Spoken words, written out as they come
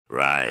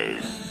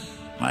Rise,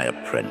 my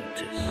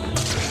apprentice.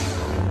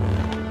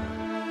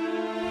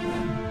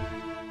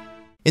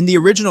 In the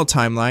original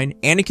timeline,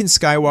 Anakin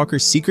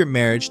Skywalker's secret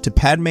marriage to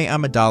Padmé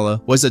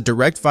Amidala was a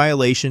direct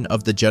violation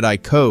of the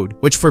Jedi Code,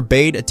 which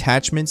forbade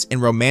attachments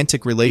and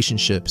romantic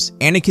relationships.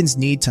 Anakin's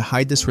need to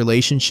hide this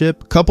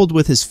relationship, coupled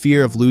with his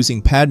fear of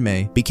losing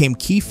Padmé, became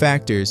key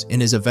factors in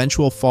his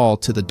eventual fall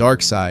to the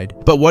dark side.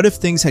 But what if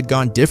things had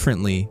gone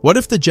differently? What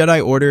if the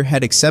Jedi Order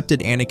had accepted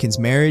Anakin's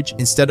marriage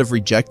instead of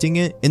rejecting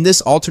it? In this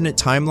alternate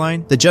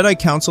timeline, the Jedi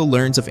Council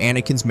learns of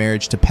Anakin's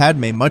marriage to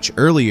Padmé much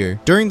earlier,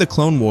 during the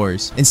Clone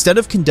Wars. Instead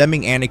of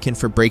condemning Anakin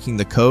for breaking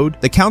the code,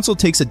 the council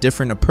takes a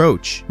different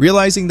approach.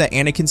 Realizing that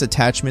Anakin's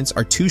attachments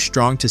are too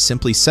strong to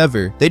simply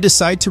sever, they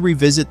decide to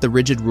revisit the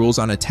rigid rules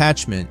on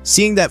attachment,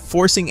 seeing that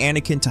forcing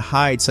Anakin to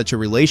hide such a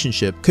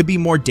relationship could be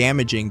more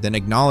damaging than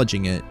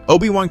acknowledging it.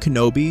 Obi-Wan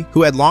Kenobi,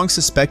 who had long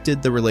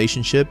suspected the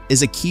relationship,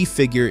 is a key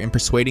figure in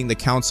persuading the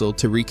council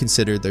to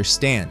reconsider their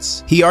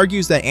stance. He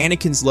argues that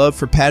Anakin's love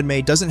for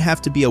Padmé doesn't have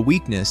to be a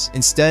weakness,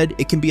 instead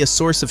it can be a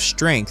source of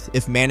strength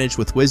if managed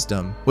with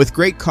wisdom. With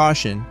great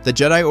caution, the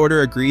Jedi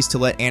Order agrees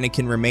to let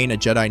Anakin remain a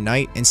Jedi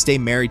Knight and stay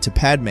married to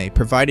Padmé,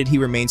 provided he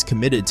remains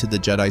committed to the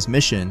Jedi's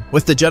mission.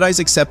 With the Jedi's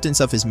acceptance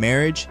of his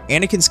marriage,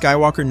 Anakin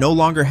Skywalker no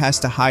longer has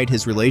to hide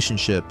his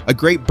relationship. A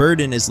great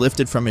burden is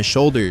lifted from his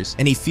shoulders,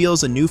 and he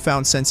feels a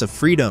newfound sense of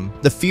freedom.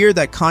 The fear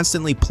that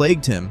constantly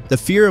plagued him, the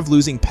fear of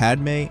losing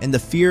Padmé, and the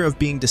fear of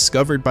being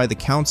discovered by the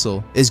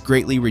Council, is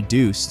greatly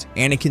reduced.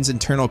 Anakin's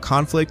internal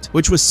conflict,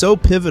 which was so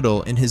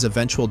pivotal in his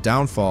eventual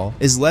downfall,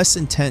 is less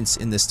intense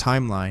in this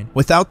timeline.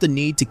 Without the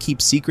need to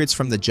keep secrets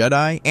from the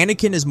Jedi,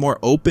 Anakin is more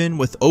open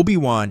with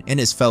Obi-Wan and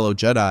his fellow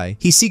Jedi.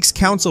 He seeks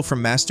counsel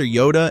from Master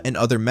Yoda and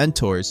other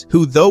mentors,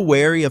 who, though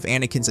wary of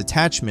Anakin's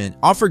attachment,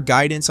 offer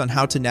guidance on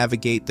how to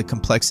navigate the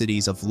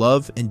complexities of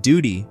love and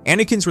duty.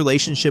 Anakin's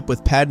relationship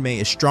with Padmé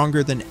is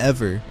stronger than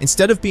ever.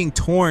 Instead of being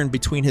torn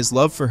between his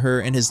love for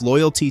her and his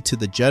loyalty to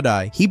the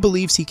Jedi, he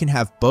believes he can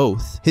have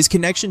both. His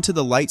connection to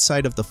the light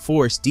side of the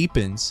Force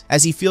deepens,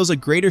 as he feels a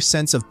greater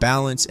sense of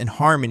balance and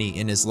harmony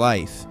in his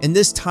life. In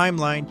this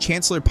timeline,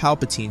 Chancellor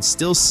Palpatine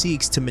still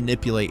seeks to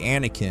manipulate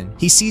Anakin.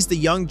 He sees the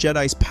young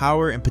Jedi's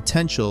power and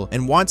potential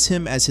and wants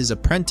him as his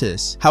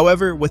apprentice.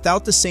 However,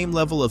 without the same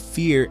level of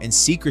fear and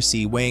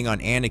secrecy weighing on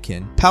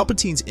Anakin,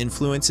 Palpatine's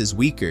influence is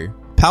weaker.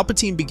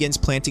 Palpatine begins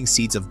planting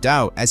seeds of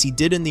doubt as he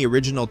did in the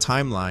original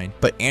timeline,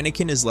 but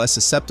Anakin is less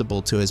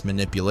susceptible to his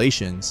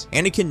manipulations.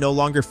 Anakin no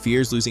longer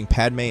fears losing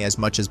Padmé as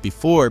much as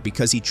before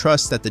because he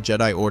trusts that the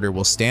Jedi Order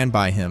will stand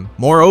by him.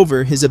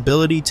 Moreover, his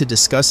ability to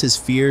discuss his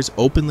fears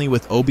openly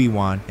with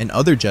Obi-Wan and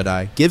other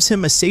Jedi gives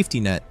him a safety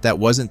net that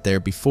wasn't there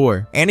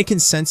before.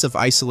 Anakin's sense of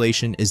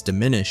isolation is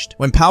diminished.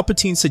 When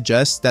Palpatine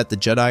suggests that the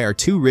Jedi are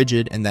too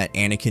rigid and that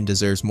Anakin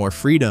deserves more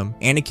freedom,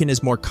 Anakin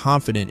is more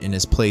confident in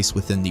his place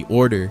within the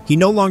Order. He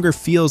no longer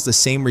feels the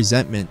same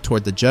resentment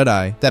toward the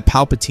Jedi that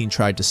Palpatine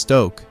tried to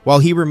stoke. While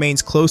he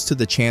remains close to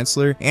the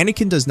Chancellor,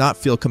 Anakin does not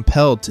feel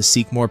compelled to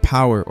seek more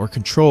power or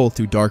control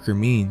through darker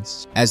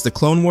means. As the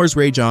Clone Wars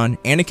rage on,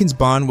 Anakin's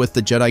bond with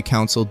the Jedi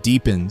Council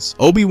deepens.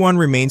 Obi-Wan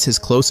remains his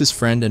closest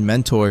friend and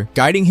mentor,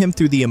 guiding him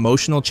through the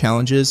emotional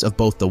challenges of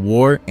both the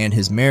war and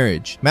his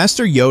marriage.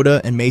 Master Yoda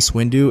and Mace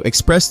Windu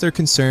express their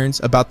concerns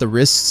about the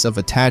risks of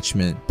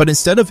attachment, but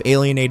instead of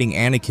alienating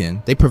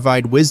Anakin, they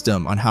provide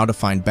wisdom on how to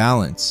find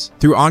balance.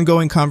 Through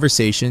ongoing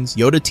conversations,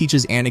 Yoda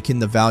teaches Anakin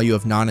the value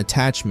of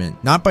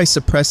non-attachment, not by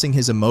suppressing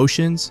his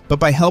emotions, but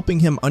by helping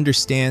him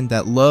understand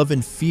that love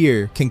and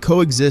fear can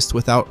coexist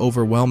without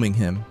overwhelming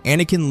him.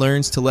 Anakin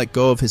learns to let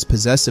go of his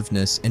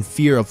possessiveness and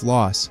fear of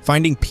loss,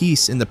 finding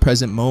peace in the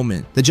present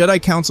moment. The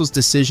Jedi Council's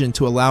decision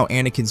to allow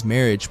Anakin's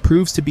marriage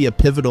proves to be a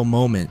pivotal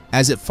moment,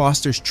 as it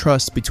fosters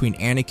trust between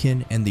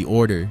Anakin and the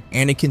Order.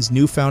 Anakin's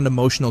newfound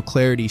emotional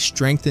clarity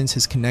strengthens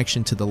his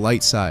connection to the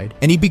light side,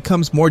 and he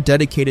becomes more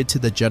dedicated to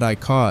the Jedi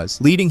cause,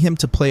 leading him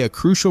to play a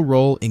crucial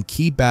role in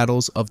key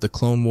battles of the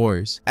Clone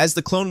Wars. As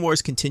the Clone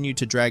Wars continue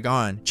to drag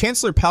on,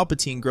 Chancellor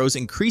Palpatine grows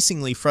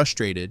increasingly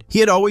frustrated. He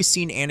had always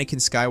seen Anakin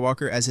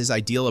Skywalker as his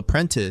ideal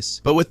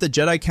apprentice, but with the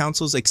Jedi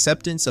Council's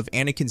acceptance of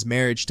Anakin's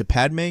marriage to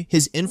Padmé,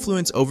 his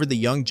influence over the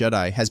young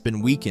Jedi has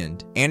been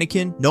weakened.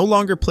 Anakin, no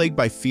longer plagued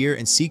by fear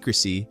and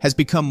secrecy, has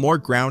become more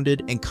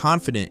grounded and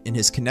confident in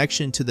his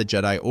connection to the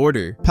Jedi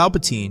Order.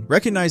 Palpatine,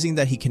 recognizing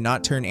that he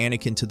cannot turn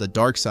Anakin to the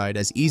dark side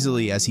as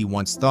easily as he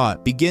once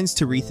thought, begins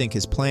to rethink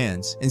his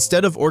plans.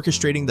 Instead of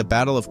orchestrating the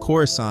Battle of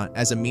Coruscant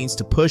as a means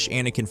to push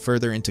Anakin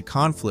further into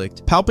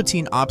conflict,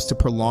 Palpatine opts to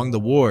prolong the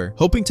war,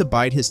 hoping to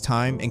bide his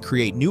time and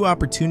create new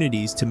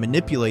opportunities to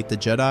manipulate the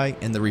Jedi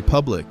and the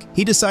Republic.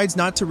 He decides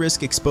not to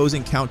risk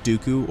exposing Count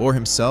Dooku or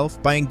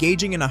himself by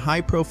engaging in a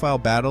high-profile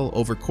battle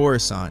over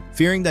Coruscant,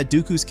 fearing that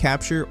Dooku's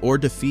capture or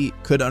defeat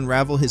could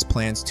unravel his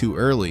plans too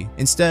early.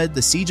 Instead,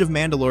 the Siege of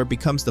Mandalore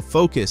becomes the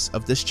focus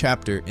of this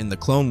chapter in the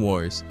Clone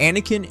Wars.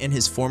 Anakin and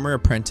his former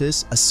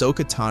apprentice,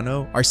 Ahsoka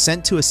Tano, are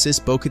sent to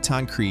assist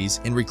Bo-Katan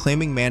Kryze in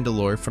reclaiming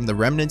Mandalore from the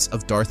remnants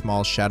of Darth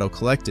Maul's Shadow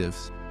Collective.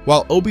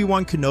 While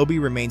Obi-Wan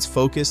Kenobi remains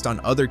focused on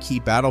other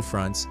key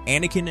battlefronts,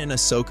 Anakin and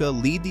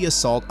Ahsoka lead the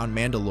assault on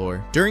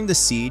Mandalore. During the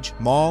siege,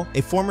 Maul,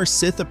 a former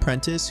Sith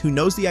apprentice who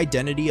knows the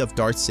identity of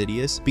Darth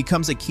Sidious,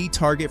 becomes a key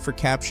target for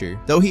capture.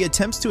 Though he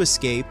attempts to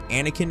escape,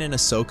 Anakin and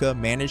Ahsoka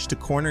manage to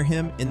corner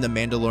him in the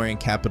Mandalorian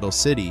capital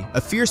city.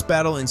 A fierce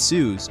battle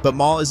ensues, but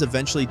Maul is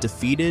eventually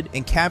defeated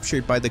and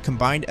captured by the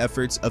combined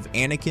efforts of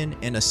Anakin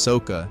and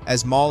Ahsoka.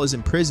 As Maul is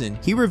imprisoned,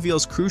 he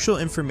reveals crucial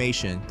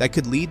information that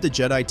could lead the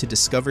Jedi to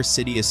discover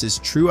Sidious's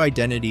true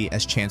identity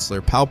as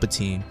Chancellor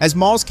Palpatine. As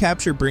Maul's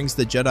capture brings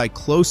the Jedi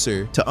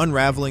closer to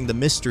unraveling the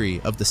mystery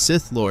of the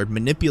Sith Lord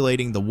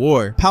manipulating the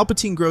war,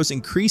 Palpatine grows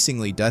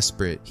increasingly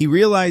desperate. He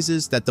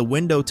realizes that the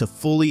window to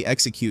fully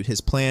execute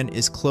his plan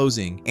is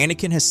closing.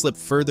 Anakin has slipped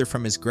further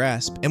from his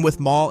grasp, and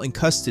with Maul in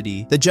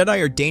custody, the Jedi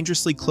are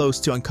dangerously close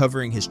to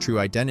uncovering his true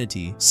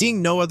identity.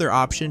 Seeing no other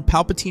option,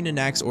 Palpatine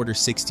enacts Order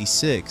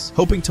 66,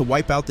 hoping to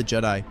wipe out the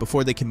Jedi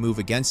before they can move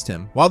against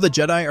him. While the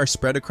Jedi are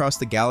spread across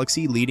the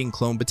galaxy leading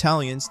clone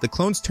battalions, the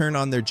clones turn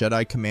on their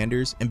Jedi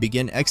commanders and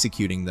begin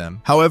executing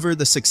them. However,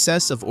 the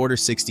success of Order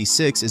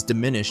 66 is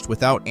diminished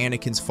without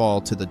Anakin's fall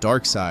to the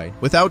dark side.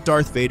 Without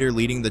Darth Vader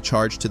leading the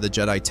charge to the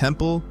Jedi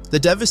Temple, the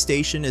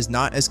devastation is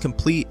not as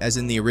complete as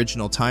in the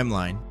original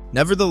timeline.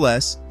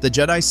 Nevertheless, the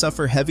Jedi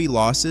suffer heavy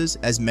losses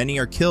as many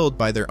are killed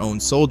by their own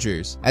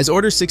soldiers. As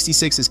Order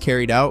 66 is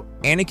carried out,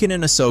 Anakin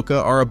and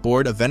Ahsoka are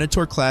aboard a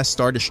Venator-class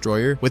Star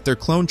Destroyer with their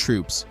clone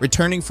troops,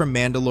 returning from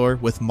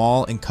Mandalore with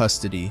Maul in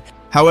custody.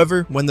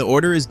 However, when the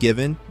order is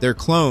given, their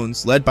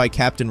clones, led by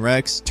Captain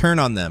Rex, turn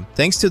on them.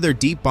 Thanks to their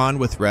deep bond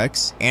with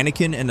Rex,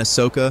 Anakin and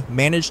Ahsoka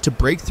manage to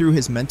break through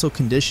his mental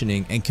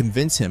conditioning and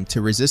convince him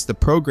to resist the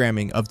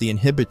programming of the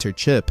inhibitor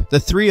chip. The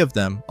three of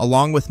them,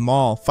 along with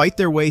Maul, fight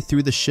their way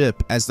through the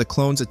ship as the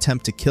clones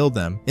attempt to kill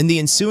them. In the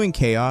ensuing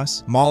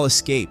chaos, Maul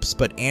escapes,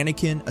 but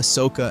Anakin,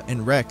 Ahsoka,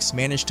 and Rex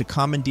manage to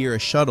commandeer a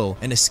shuttle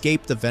and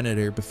escape the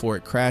Venator before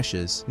it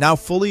crashes. Now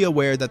fully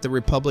aware that the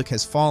Republic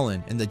has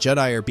fallen and the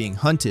Jedi are being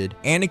hunted,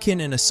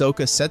 Anakin and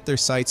Ahsoka set their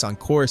sights on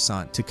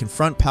Coruscant to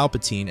confront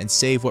Palpatine and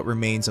save what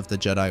remains of the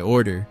Jedi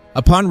Order.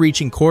 Upon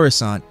reaching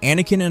Coruscant,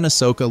 Anakin and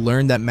Ahsoka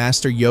learn that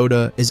Master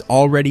Yoda is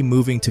already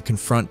moving to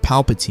confront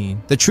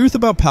Palpatine. The truth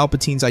about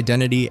Palpatine's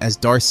identity as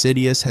Darth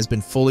Sidious has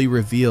been fully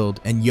revealed,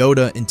 and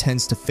Yoda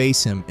intends to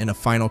face him in a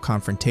final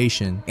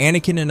confrontation.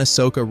 Anakin and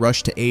Ahsoka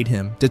rush to aid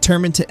him,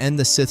 determined to end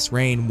the Sith's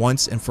reign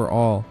once and for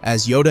all.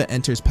 As Yoda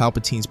enters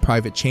Palpatine's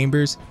private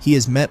chambers, he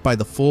is met by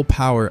the full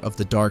power of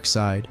the dark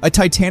side. A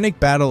titanic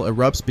battle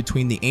erupts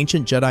between the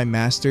ancient Jedi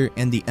Master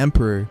and the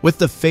Emperor, with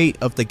the fate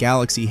of the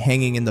galaxy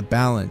hanging in the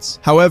balance.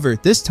 However,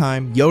 this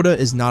time, Yoda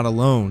is not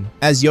alone.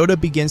 As Yoda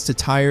begins to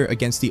tire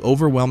against the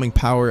overwhelming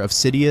power of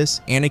Sidious,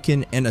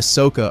 Anakin and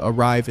Ahsoka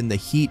arrive in the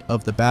heat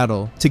of the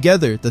battle.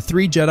 Together, the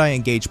three Jedi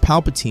engage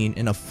Palpatine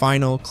in a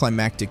final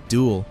climactic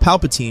duel.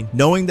 Palpatine,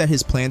 knowing that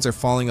his plans are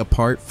falling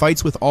apart,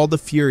 fights with all the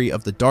fury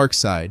of the dark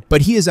side,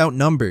 but he is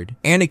outnumbered.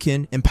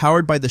 Anakin,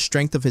 empowered by the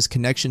strength of his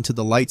connection to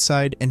the light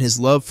side and his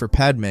love for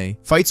Padmé,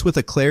 fights with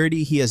a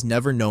clarity he has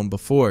never known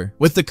before.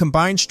 With the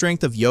combined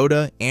strength of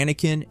Yoda,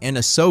 Anakin, and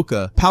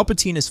Ahsoka,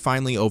 Palpatine is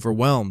finally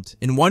overwhelmed.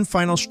 In one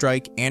final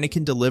strike,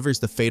 Anakin delivers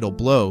the fatal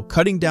blow,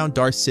 cutting down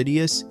Darth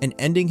Sidious and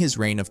ending his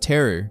reign of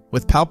terror.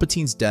 With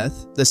Palpatine's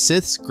death, the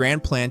Sith's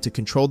grand plan to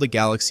control the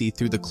galaxy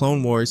through the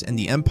Clone Wars and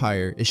the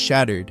Empire is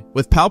shattered.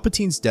 With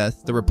Palpatine's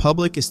death, the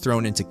Republic is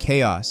thrown into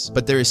chaos,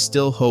 but there is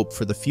still hope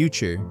for the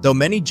future. Though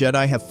many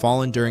Jedi have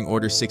fallen during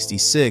Order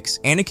 66,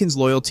 Anakin's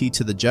loyalty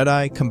to the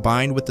Jedi,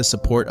 combined with the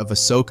support of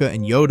Ahsoka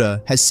and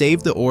Yoda, has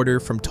saved the Order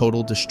from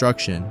total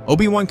destruction.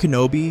 Obi-Wan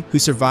Kenobi, who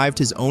survived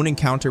his own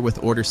encounter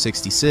with Order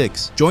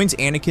 66, joins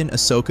Anakin,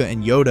 Ahsoka,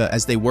 and Yoda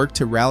as they work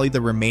to rally the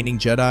remaining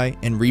Jedi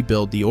and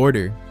rebuild the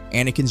Order.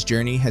 Anakin's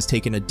journey has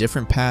taken a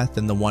different path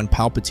than the one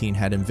Palpatine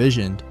had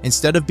envisioned.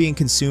 Instead of being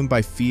consumed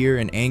by fear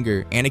and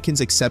anger,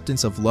 Anakin's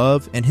acceptance of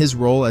love and his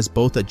role as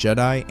both a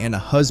Jedi and a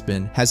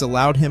husband has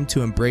allowed him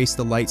to embrace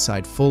the light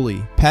side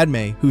fully.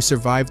 Padmé, who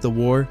survived the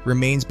war,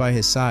 remains by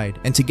his side,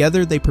 and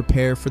together they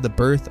prepare for the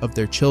birth of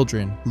their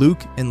children,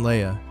 Luke and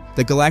Leia.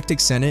 The Galactic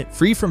Senate,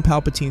 free from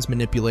Palpatine's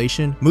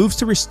manipulation, moves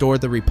to restore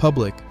the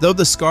Republic. Though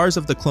the scars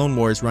of the Clone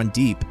Wars run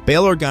deep,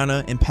 Bail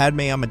Organa and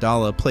Padmé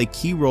Amidala play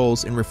key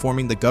roles in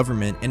reforming the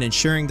government and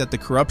ensuring that the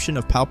corruption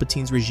of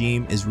Palpatine's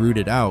regime is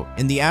rooted out.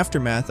 In the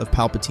aftermath of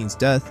Palpatine's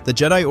death, the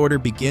Jedi Order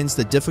begins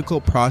the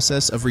difficult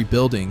process of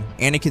rebuilding.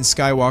 Anakin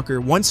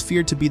Skywalker, once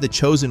feared to be the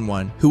chosen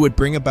one who would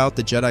bring about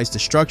the Jedi's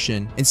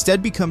destruction,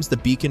 instead becomes the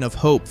beacon of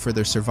hope for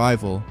their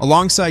survival.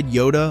 Alongside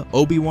Yoda,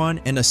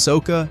 Obi-Wan, and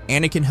Ahsoka,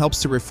 Anakin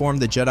helps to reform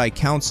the Jedi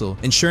Council,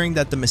 ensuring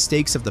that the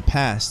mistakes of the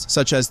past,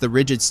 such as the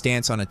rigid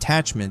stance on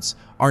attachments,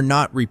 are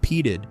not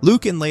repeated.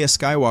 Luke and Leia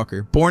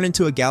Skywalker, born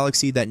into a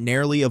galaxy that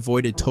narrowly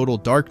avoided total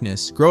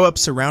darkness, grow up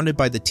surrounded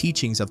by the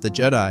teachings of the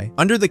Jedi.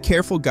 Under the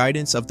careful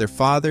guidance of their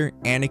father,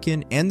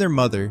 Anakin, and their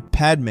mother,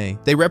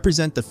 Padmé, they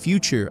represent the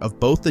future of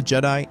both the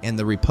Jedi and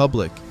the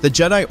Republic. The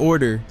Jedi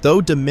Order,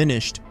 though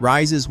diminished,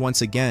 rises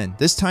once again,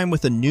 this time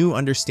with a new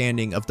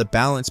understanding of the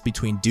balance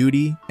between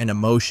duty and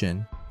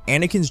emotion.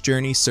 Anakin's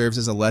journey serves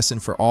as a lesson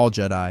for all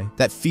Jedi,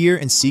 that fear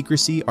and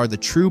secrecy are the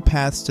true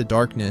paths to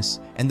darkness,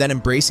 and that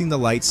embracing the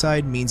light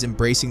side means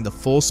embracing the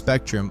full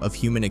spectrum of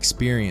human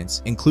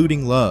experience,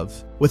 including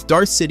love. With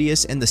Darth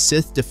Sidious and the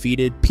Sith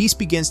defeated, peace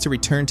begins to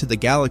return to the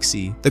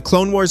galaxy. The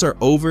Clone Wars are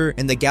over,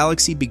 and the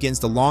galaxy begins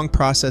the long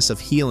process of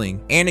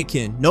healing.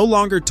 Anakin, no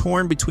longer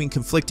torn between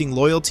conflicting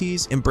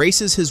loyalties,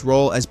 embraces his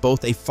role as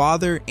both a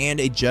father and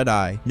a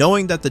Jedi,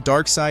 knowing that the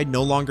dark side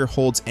no longer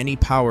holds any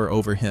power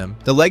over him.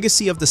 The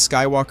legacy of the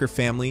Skywalker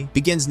family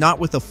begins not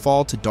with a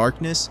fall to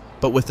darkness,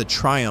 but with a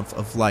triumph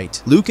of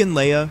light. Luke and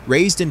Leia,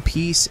 raised in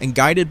peace and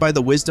guided by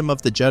the wisdom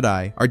of the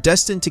Jedi, are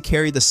destined to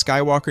carry the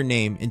Skywalker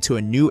name into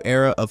a new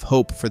era of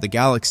hope for the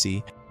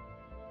galaxy.